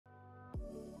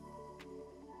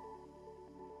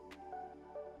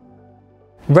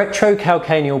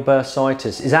Retrocalcaneal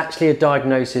bursitis is actually a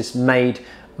diagnosis made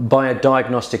by a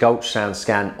diagnostic ultrasound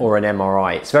scan or an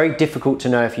MRI. It's very difficult to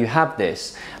know if you have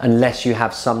this unless you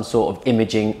have some sort of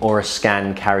imaging or a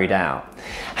scan carried out.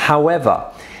 However,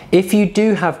 if you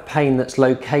do have pain that's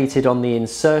located on the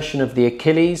insertion of the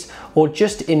Achilles or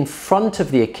just in front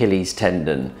of the Achilles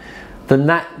tendon, then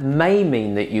that may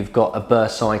mean that you've got a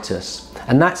bursitis.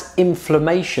 And that's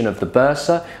inflammation of the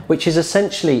bursa, which is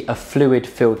essentially a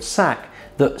fluid-filled sac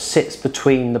that sits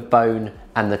between the bone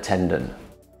and the tendon.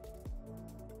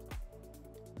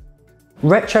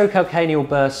 Retrocalcaneal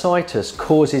bursitis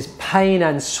causes pain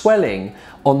and swelling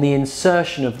on the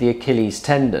insertion of the Achilles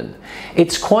tendon.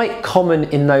 It's quite common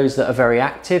in those that are very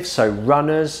active, so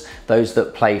runners, those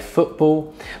that play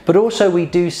football, but also we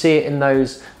do see it in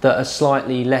those that are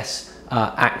slightly less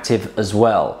active as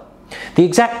well. The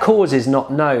exact cause is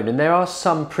not known, and there are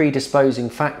some predisposing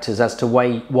factors as to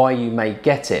why you may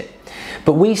get it.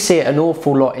 But we see it an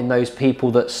awful lot in those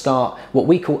people that start what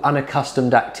we call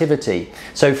unaccustomed activity.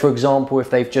 So for example, if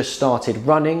they've just started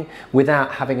running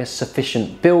without having a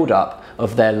sufficient build-up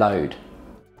of their load.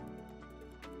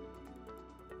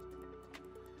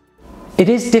 It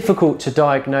is difficult to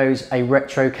diagnose a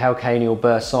retrocalcaneal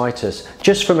bursitis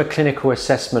just from a clinical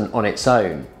assessment on its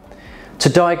own. To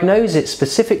diagnose it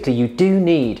specifically, you do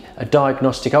need a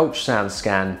diagnostic ultrasound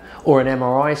scan or an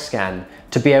MRI scan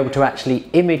to be able to actually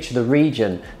image the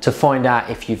region to find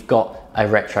out if you've got a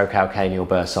retrocalcaneal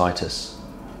bursitis.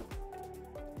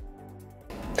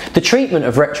 The treatment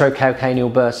of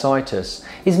retrocalcaneal bursitis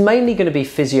is mainly going to be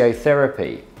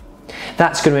physiotherapy.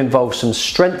 That's going to involve some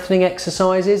strengthening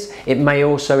exercises. It may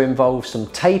also involve some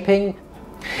taping.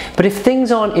 But if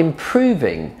things aren't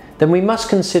improving, then we must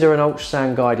consider an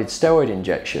ultrasound guided steroid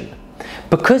injection.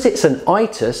 Because it's an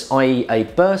itis, i.e. a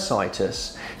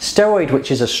bursitis, steroid,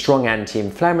 which is a strong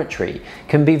anti-inflammatory,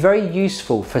 can be very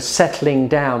useful for settling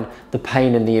down the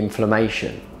pain and the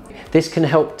inflammation. This can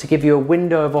help to give you a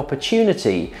window of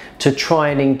opportunity to try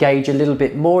and engage a little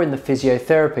bit more in the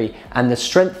physiotherapy and the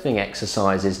strengthening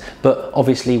exercises, but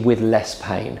obviously with less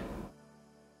pain.